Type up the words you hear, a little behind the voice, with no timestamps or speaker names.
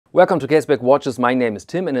Welcome to Caseback Watches. My name is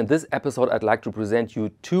Tim, and in this episode I'd like to present you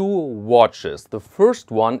two watches. The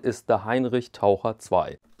first one is the Heinrich Taucher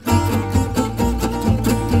 2.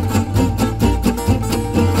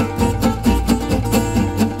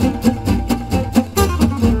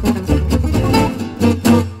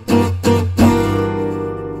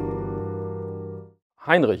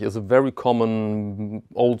 Heinrich is a very common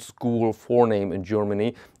old school forename in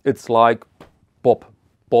Germany. It's like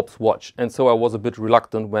Bob's watch. And so I was a bit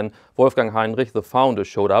reluctant when Wolfgang Heinrich, the founder,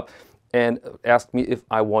 showed up and asked me if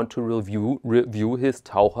I want to review his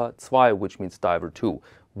Taucher 2, which means Diver 2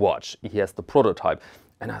 watch. He has the prototype.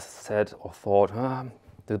 And I said or thought,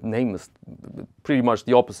 the name is pretty much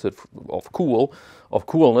the opposite of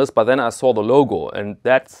coolness, but then I saw the logo, and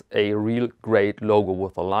that's a real great logo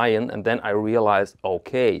with a lion. And then I realized,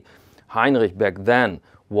 okay, Heinrich back then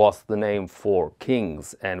was the name for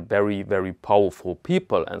kings and very, very powerful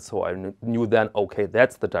people. And so I knew then, okay,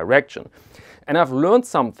 that's the direction. And I've learned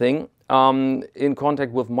something in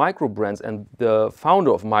contact with microbrands and the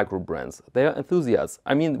founder of microbrands. They are enthusiasts.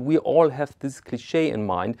 I mean, we all have this cliche in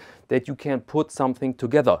mind that you can put something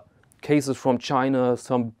together. Cases from China,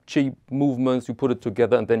 some cheap movements, you put it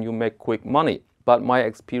together and then you make quick money. But my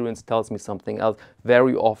experience tells me something else.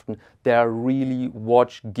 Very often there are really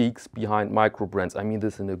watch geeks behind microbrands. I mean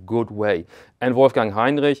this in a good way. And Wolfgang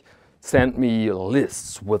Heinrich sent me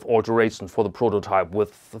lists with alterations for the prototype,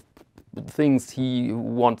 with things he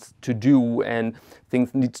wants to do and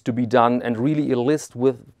things needs to be done, and really a list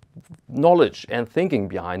with knowledge and thinking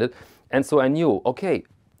behind it. And so I knew, okay,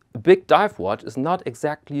 a big dive watch is not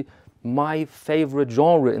exactly my favorite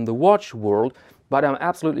genre in the watch world, but I'm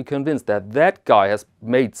absolutely convinced that that guy has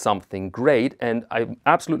made something great, and I'm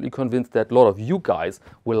absolutely convinced that a lot of you guys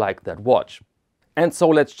will like that watch. And so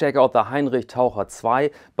let's check out the Heinrich Taucher 2,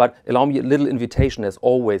 but allow me a little invitation as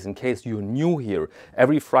always in case you're new here.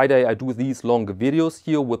 Every Friday I do these longer videos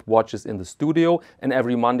here with watches in the studio, and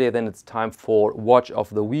every Monday then it's time for Watch of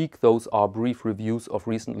the Week. Those are brief reviews of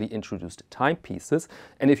recently introduced timepieces.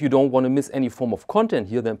 And if you don't want to miss any form of content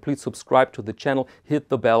here, then please subscribe to the channel, hit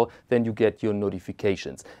the bell, then you get your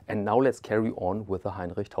notifications. And now let's carry on with the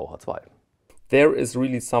Heinrich Taucher 2. There is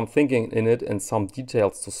really some thinking in it and some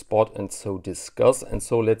details to spot and so discuss. And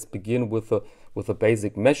so let's begin with the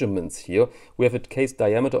basic measurements here. We have a case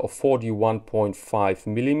diameter of 41.5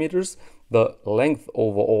 millimeters. The length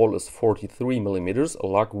overall is 43 millimeters.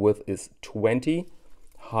 Lug width is 20,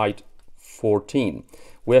 height 14.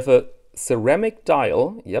 We have a ceramic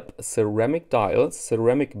dial,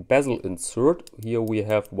 ceramic bezel insert. Here we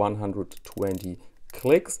have 120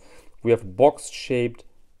 clicks. We have box-shaped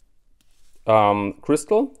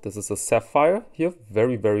crystal. This is a sapphire here,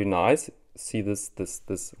 very, very nice. See this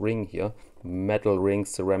ring here, metal ring,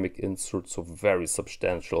 ceramic insert, so very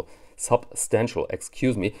substantial,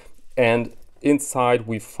 excuse me. And inside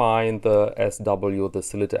we find the SW, the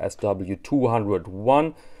Sellita SW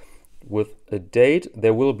 201 with a date.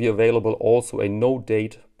 There will be available also a no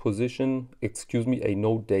date position, a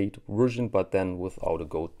no date version, but then without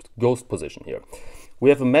a ghost position here. We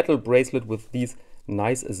have a metal bracelet with these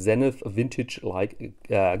nice zenith vintage-like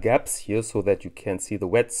gaps here, so that you can see the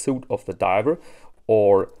wetsuit of the diver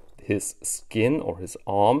or his skin or his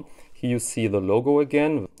arm. Here you see the logo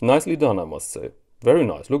again. Nicely done, I must say. Very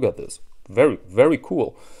nice. Look at this. Very, very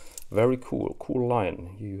cool. Very cool. Cool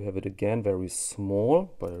line. Here you have it again, very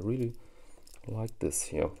small, but I really like this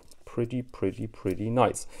here. Pretty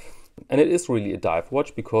nice. And it is really a dive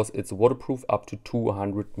watch because it's waterproof up to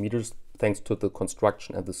 200 meters thanks to the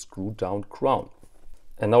construction and the screw down crown.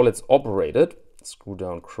 And now let's operate it. Screw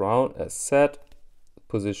down crown as said.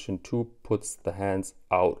 Position 2 puts the hands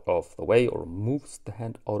out of the way or moves the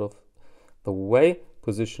hand out of the way.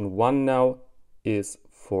 Position 1 now is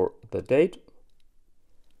for the date.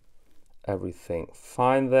 Everything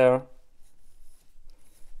fine there.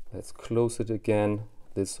 Let's close it again.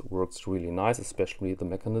 This works really nice, especially the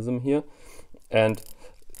mechanism here. And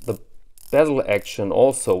the bezel action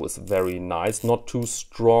also is very nice, not too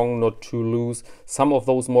strong, not too loose. Some of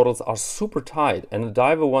those models are super tight, and a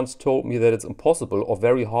diver once told me that it's impossible or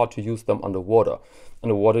very hard to use them underwater.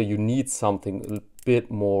 Underwater you need something a bit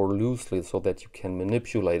more loosely so that you can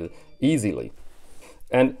manipulate it easily.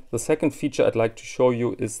 And the second feature I'd like to show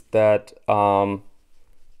you is that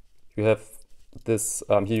you have this,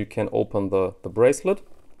 here you can open the bracelet.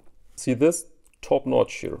 See this? Top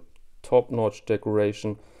notch here, top notch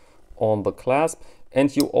decoration on the clasp.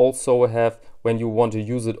 And you also have, when you want to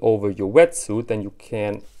use it over your wetsuit, then you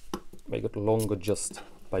can make it longer just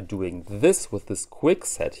by doing this with this quick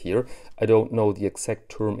set here. I don't know the exact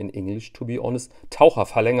term in English, to be honest.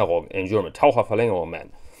 Taucherverlängerung in German. Taucherverlängerung,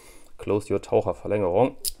 man. close your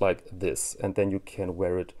Taucherverlängerung like this, and then you can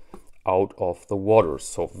wear it out of the water.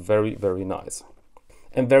 So very, very nice.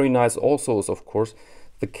 And very nice also is, of course,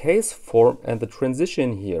 the case form and the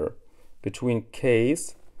transition here between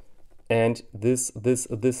case and this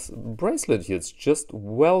bracelet here. It's just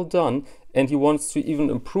well done, and he wants to even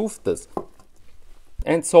improve this.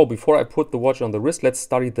 And so before I put the watch on the wrist, let's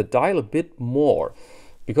study the dial a bit more,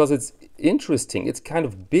 because it's interesting. It's kind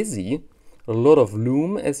of busy, a lot of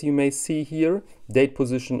lume, as you may see here. Date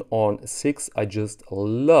position on 6, I just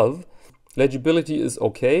love. Legibility is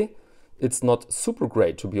okay. It's not super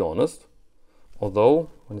great, to be honest. Although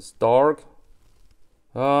when it's dark,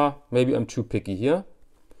 maybe I'm too picky here.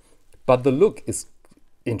 But the look is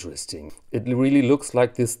interesting. It really looks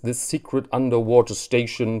like this secret underwater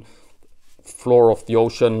station, floor of the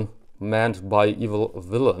ocean, manned by evil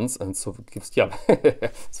villains, and so it gives, yeah,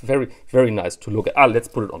 it's very, very nice to look at. Let's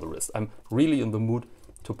put it on the wrist. I'm really in the mood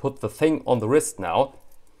to put the thing on the wrist now.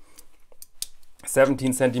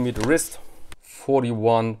 17 centimeter wrist,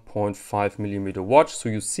 41.5 millimeter watch. So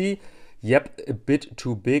you see, yep, a bit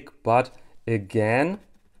too big, but again,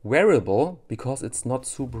 wearable because it's not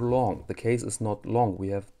super long. The case is not long. We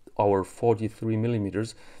have our 43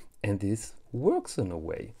 millimeters, and this works in a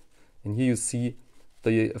way. And here you see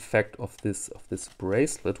the effect of this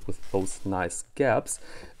bracelet with those nice gaps.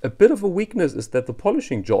 A bit of a weakness is that the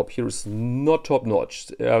polishing job here is not top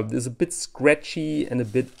notch. It's a bit scratchy and a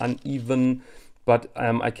bit uneven, but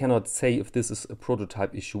I cannot say if this is a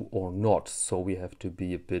prototype issue or not. So we have to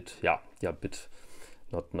be a bit,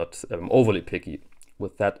 not overly picky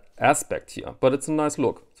with that aspect here. But it's a nice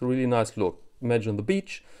look. It's a really nice look. Imagine the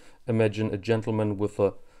beach. Imagine a gentleman with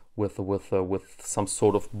some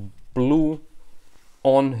sort of blue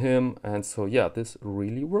on him, and so yeah, this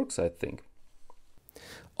really works, I think.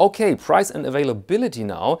 Okay, price and availability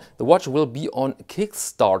now. The watch will be on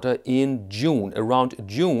Kickstarter in June, around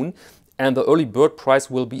June, and the early bird price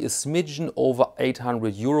will be a smidgen over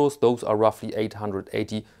 800 euros. Those are roughly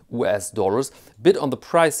 880 US dollars. Bit on the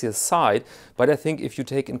pricier side, but I think if you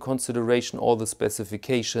take in consideration all the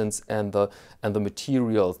specifications and the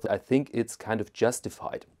materials, I think it's kind of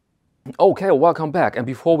justified. Okay, welcome back. And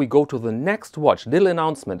before we go to the next watch, little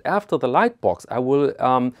announcement. After the light box, I will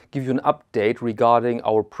give you an update regarding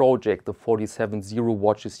our project, the 47.0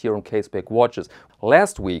 watches here on Caseback Watches.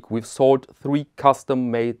 Last week, we've sold 3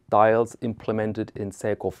 custom-made dials implemented in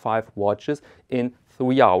Seiko 5 watches in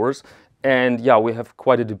 3 hours. And yeah, we have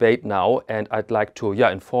quite a debate now, and I'd like to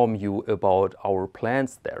inform you about our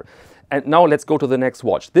plans there. And now let's go to the next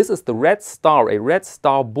watch. This is the Red Star, a Red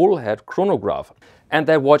Star Bullhead Chronograph. And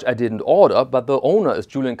that watch I didn't order, but the owner is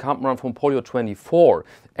Julian Kampmann from Polio24.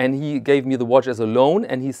 And he gave me the watch as a loan,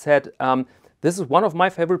 and he said, this is one of my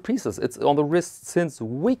favorite pieces. It's on the wrist since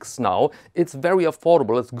weeks now. It's very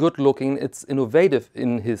affordable, it's good looking, it's innovative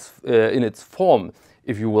in its form,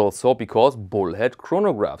 if you will, so because Bullhead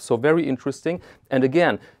Chronograph. So very interesting. And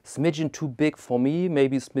again, smidgen too big for me,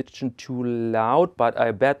 maybe smidgen too loud, but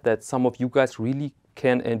I bet that some of you guys really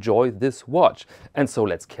can enjoy this watch. And so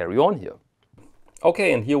let's carry on here.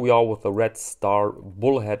 Okay, and here we are with the Red Star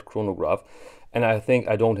Bullhead Chronograph. And I think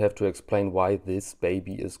I don't have to explain why this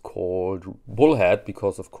baby is called Bullhead,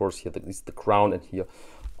 because of course here is the crown and here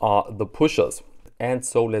are the pushers. And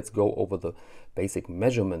so let's go over the basic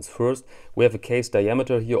measurements. First, we have a case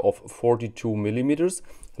diameter here of 42 millimeters.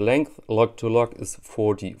 Length lug to lug is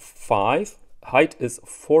 45. Height is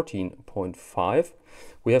 14.5.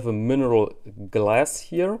 We have a mineral glass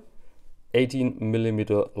here, 18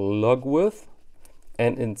 millimeter lug width.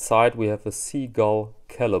 And inside we have a seagull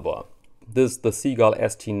caliber. This is the Seagull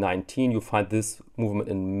ST19. You find this movement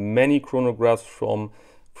in many chronographs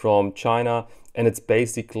from China, and it's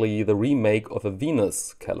basically the remake of a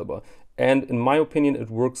Venus caliber. And in my opinion, it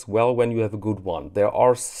works well when you have a good one. There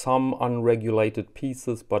are some unregulated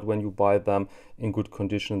pieces, but when you buy them in good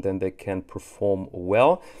condition, then they can perform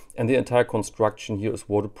well. And the entire construction here is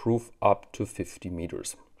waterproof up to 50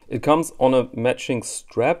 meters. It comes on a matching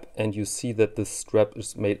strap, and you see that this strap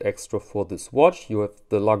is made extra for this watch. You have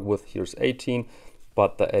the lug width here is 18,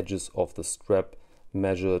 but the edges of the strap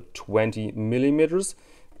measure 20 millimeters,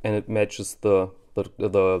 and it matches the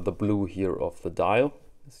blue here of the dial,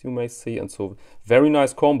 as you may see. And so very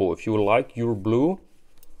nice combo. If you like your blue,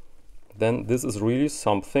 then this is really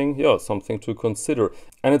something to consider.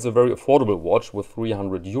 And it's a very affordable watch with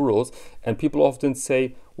 300 euros. And people often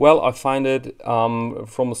say, well, I find it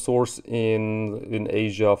from a source in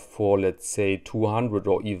Asia for, let's say, 200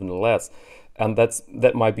 or even less. And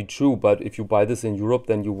that might be true, but if you buy this in Europe,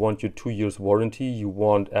 then you want your 2 years warranty, you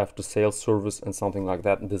want after sales service and something like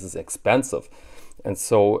that, and this is expensive. And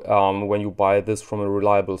so when you buy this from a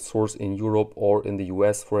reliable source in Europe or in the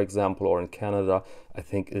US, for example, or in Canada, I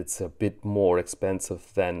think it's a bit more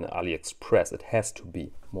expensive than AliExpress. It has to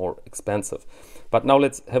be more expensive. But now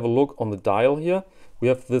let's have a look on the dial here. We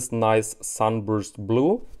have this nice sunburst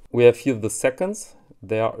blue. We have here the seconds.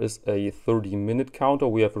 There is a 30-minute counter.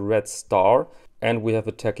 We have a red star and we have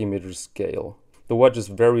a tachymeter scale. The watch is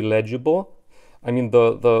very legible. I mean,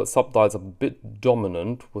 the subdials are a bit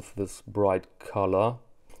dominant with this bright color,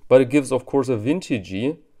 but it gives, of course, a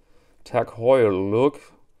vintagey Tag Heuer look,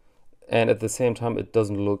 and at the same time, it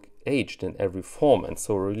doesn't look aged in every form, and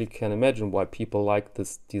so I really can imagine why people like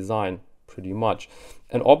this design pretty much.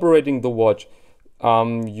 And operating the watch,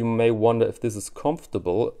 you may wonder if this is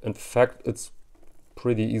comfortable. In fact, it's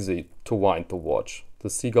pretty easy to wind the watch. The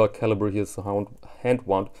seagull caliber here is a hand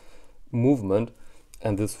wound movement,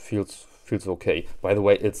 and this feels okay. By the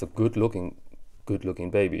way, it's a good looking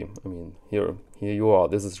baby. I mean, here you are.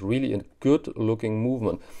 This is really a good looking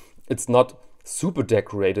movement. It's not super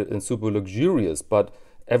decorated and super luxurious, but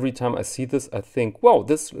every time I see this, I think, wow,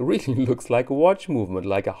 this really looks like a watch movement,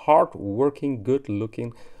 like a hard working, good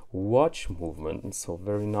looking watch movement. And so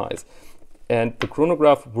very nice. And the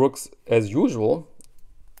chronograph works as usual.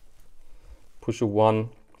 Push a 1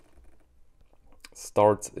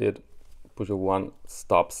 starts it. Push a 1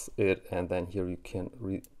 stops it, and then here you can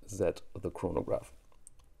reset the chronograph.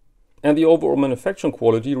 And the overall manufacturing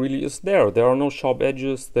quality really is there. There are no sharp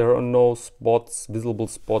edges, there are no spots, visible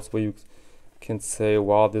spots where you can say,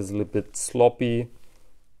 wow, this is a little bit sloppy.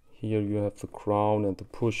 Here you have the crown and the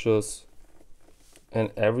pushers,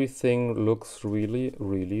 and everything looks really,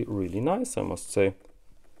 really, really nice, I must say.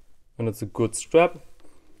 And it's a good strap.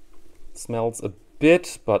 Smells a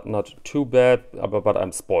bit, but not too bad, but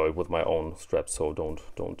I'm spoiled with my own strap, so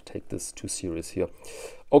don't take this too serious here.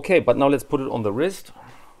 Okay, but now let's put it on the wrist,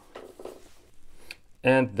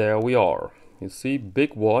 and there we are. You see,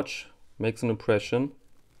 big watch, makes an impression,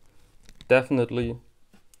 definitely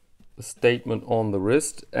a statement on the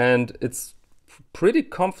wrist, and it's pretty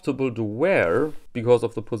comfortable to wear because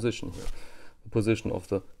of the position here, the position of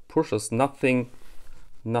the pushers. Nothing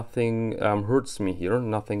hurts me here,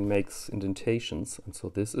 nothing makes indentations, and so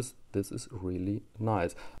this is really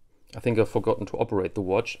nice. I think I've forgotten to operate the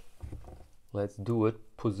watch. Let's do it.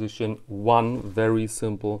 Position 1, very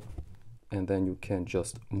simple, and then you can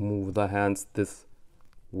just move the hands. This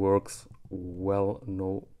works well,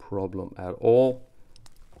 no problem at all.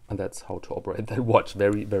 And that's how to operate that watch.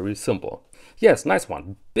 Very, very simple. Yes, nice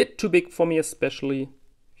one. Bit too big for me, especially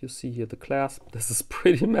if you see here the clasp. This is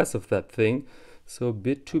pretty massive, that thing. So a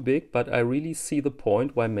bit too big, but I really see the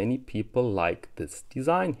point why many people like this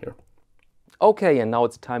design here. Okay, and now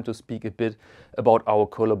it's time to speak a bit about our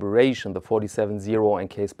collaboration, the 4700 and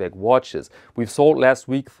Caseback watches. We've sold last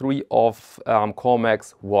week 3 of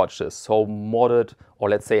Cormac's watches, so modded, or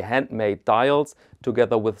let's say handmade dials,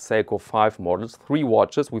 together with Seiko 5 models. 3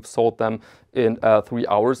 watches, we've sold them in 3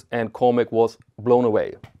 hours, and Cormac was blown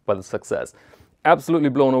away by the success. Absolutely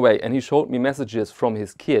blown away, and he showed me messages from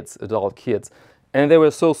his kids, adult kids, and they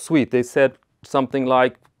were so sweet. They said something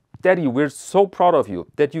like, "Daddy, we're so proud of you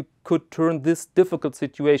that you could turn this difficult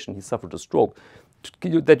situation," he suffered a stroke,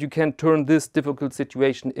 "that you can turn this difficult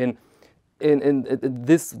situation in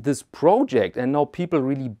this project, and now people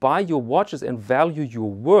really buy your watches and value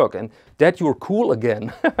your work, and that you're cool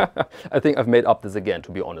again." I think I've made up this again,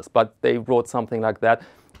 to be honest, but they wrote something like that.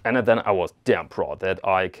 And then I was damn proud that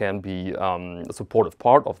I can be a supportive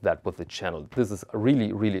part of that with the channel. This is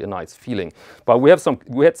really, really a nice feeling. But we had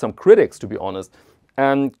some critics, to be honest.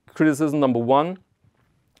 And criticism number 1,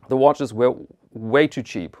 the watches were way too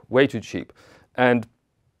cheap, way too cheap. And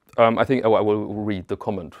I think I will read the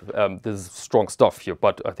comment. This is strong stuff here,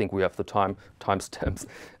 but I think we have the timestamps.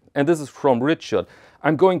 And this is from Richard.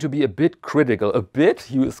 "I'm going to be a bit critical." A bit?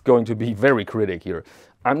 He is going to be very critic here.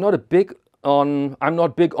 I'm not big on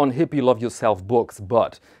hippie love yourself books,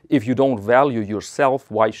 but if you don't value yourself,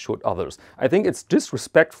 why should others? I think it's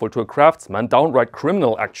disrespectful to a craftsman, downright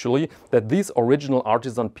criminal actually, that these original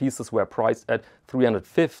artisan pieces were priced at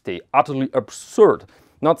 $350. Utterly absurd.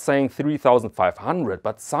 Not saying 3,500,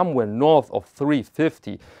 but somewhere north of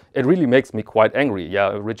 350. It really makes me quite angry.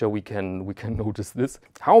 Yeah, Richard, we can notice this.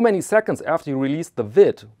 How many seconds after you released the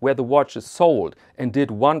vid where the watch is sold, and did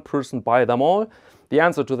one person buy them all? The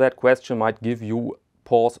answer to that question might give you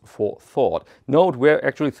pause for thought. No, it were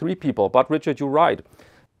actually 3 people, but Richard, you're right.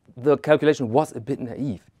 The calculation was a bit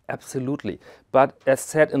naive, absolutely. But as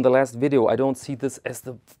said in the last video, I don't see this as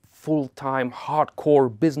the full-time hardcore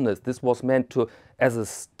business. This was meant to, as a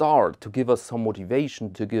start, to give us some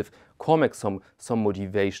motivation, to give comics some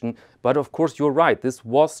motivation. But of course, you're right, this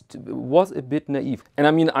was a bit naive. And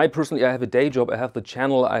I mean, I personally, I have a day job, I have the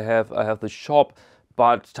channel, I have the shop,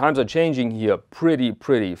 but times are changing here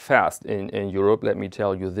pretty fast in Europe, let me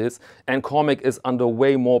tell you this. And comic is under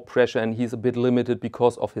way more pressure, and he's a bit limited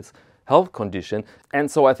because of his health condition. And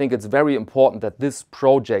so I think it's very important that this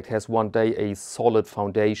project has one day a solid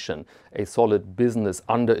foundation, a solid business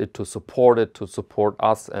under it, to support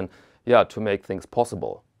us, and yeah, to make things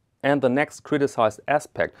possible. And the next criticized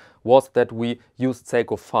aspect was that we used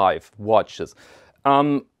Seiko 5 watches.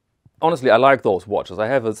 Honestly, I like those watches. I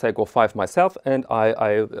have a Seiko 5 myself, and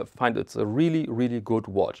I find it's a really good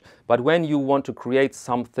watch. But when you want to create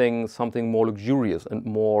something more luxurious and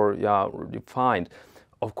more refined,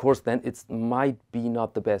 of course, then it might be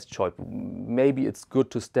not the best choice. Maybe it's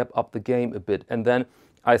good to step up the game a bit. And then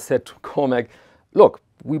I said to Cormac, look,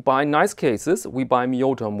 we buy nice cases, we buy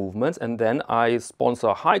Miyota movements, and then I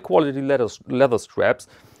sponsor high quality leather straps.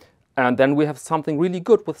 And then we have something really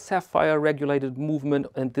good with sapphire regulated movement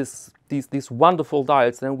and these wonderful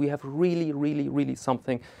dials. Then we have really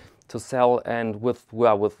something to sell, and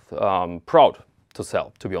proud to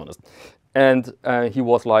sell, to be honest. And he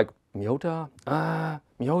was like, Miyota?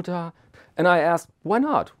 Miyota? And I asked, why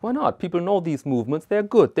not? Why not? People know these movements, they're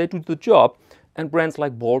good, they do the job. And brands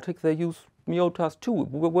like Baltic, they use Miyotas too.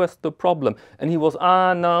 Where's the problem? And he was,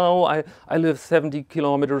 no, I live 70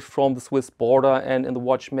 kilometers from the Swiss border, and in the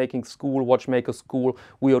watchmaker school,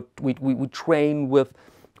 we train with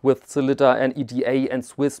Celita and EDA and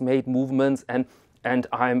Swiss-made movements, and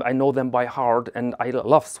I know them by heart, and I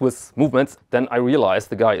love Swiss movements. Then I realized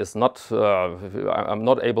the guy is not, I'm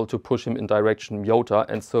not able to push him in direction Miyota,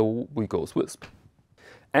 and so we go Swiss.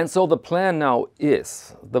 And so the plan now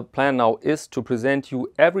is to present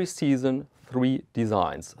you every season 3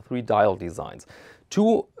 designs, 3 dial designs.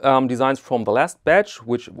 2 designs from the last batch,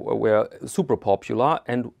 which were super popular,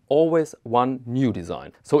 and always 1 new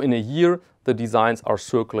design. So in a year, the designs are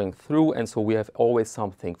circling through, and so we have always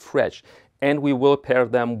something fresh. And we will pair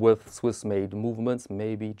them with Swiss-made movements,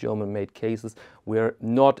 maybe German-made cases. We're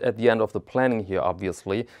not at the end of the planning here,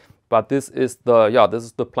 obviously, but this is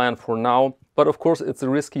the plan for now. But of course, it's a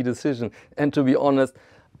risky decision. And to be honest,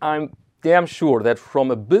 I'm damn sure that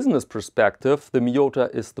from a business perspective, the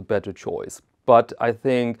Miyota is the better choice. But I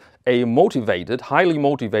think a motivated, highly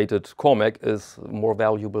motivated Cormac is more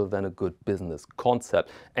valuable than a good business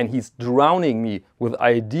concept. And he's drowning me with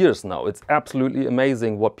ideas now. It's absolutely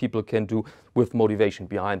amazing what people can do with motivation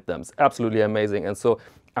behind them. It's absolutely amazing. And so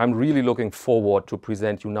I'm really looking forward to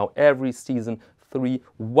present you now every season 3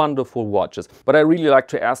 wonderful watches. But I really like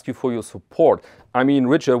to ask you for your support. I mean,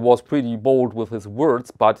 Richard was pretty bold with his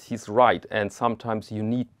words, but he's right. And sometimes you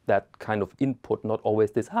need that kind of input, not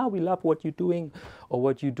always this, we love what you're doing or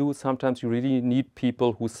what you do. Sometimes you really need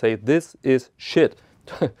people who say, this is shit,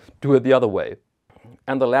 do it the other way.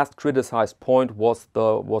 And the last criticized point was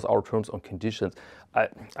our terms and conditions.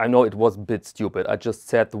 I know it was a bit stupid. I just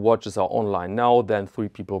said the watches are online now, then 3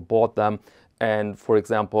 people bought them. And for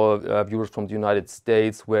example, viewers from the United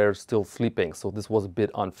States were still sleeping. So this was a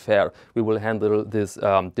bit unfair. We will handle this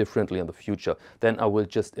differently in the future. Then I will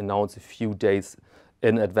just announce a few days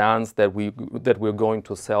in advance that we're going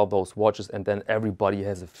to sell those watches, and then everybody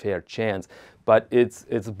has a fair chance. But it's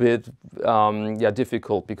a bit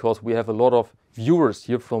difficult, because we have a lot of viewers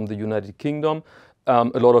here from the United Kingdom, a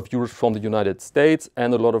lot of viewers from the United States,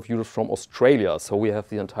 and a lot of viewers from Australia. So we have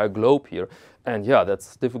the entire globe here. And yeah,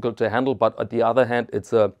 that's difficult to handle, but on the other hand,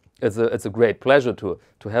 it's a great pleasure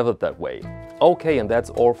to have it that way. Okay, and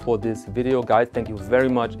that's all for this video, guys. Thank you very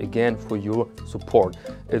much again for your support.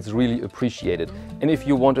 It's really appreciated. And if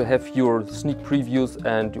you want to have your sneak previews,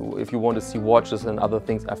 and if you want to see watches and other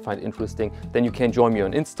things I find interesting, then you can join me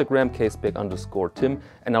on Instagram, caseback_Tim.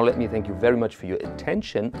 And now let me thank you very much for your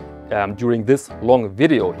attention during this long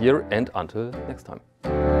video here, and until next time.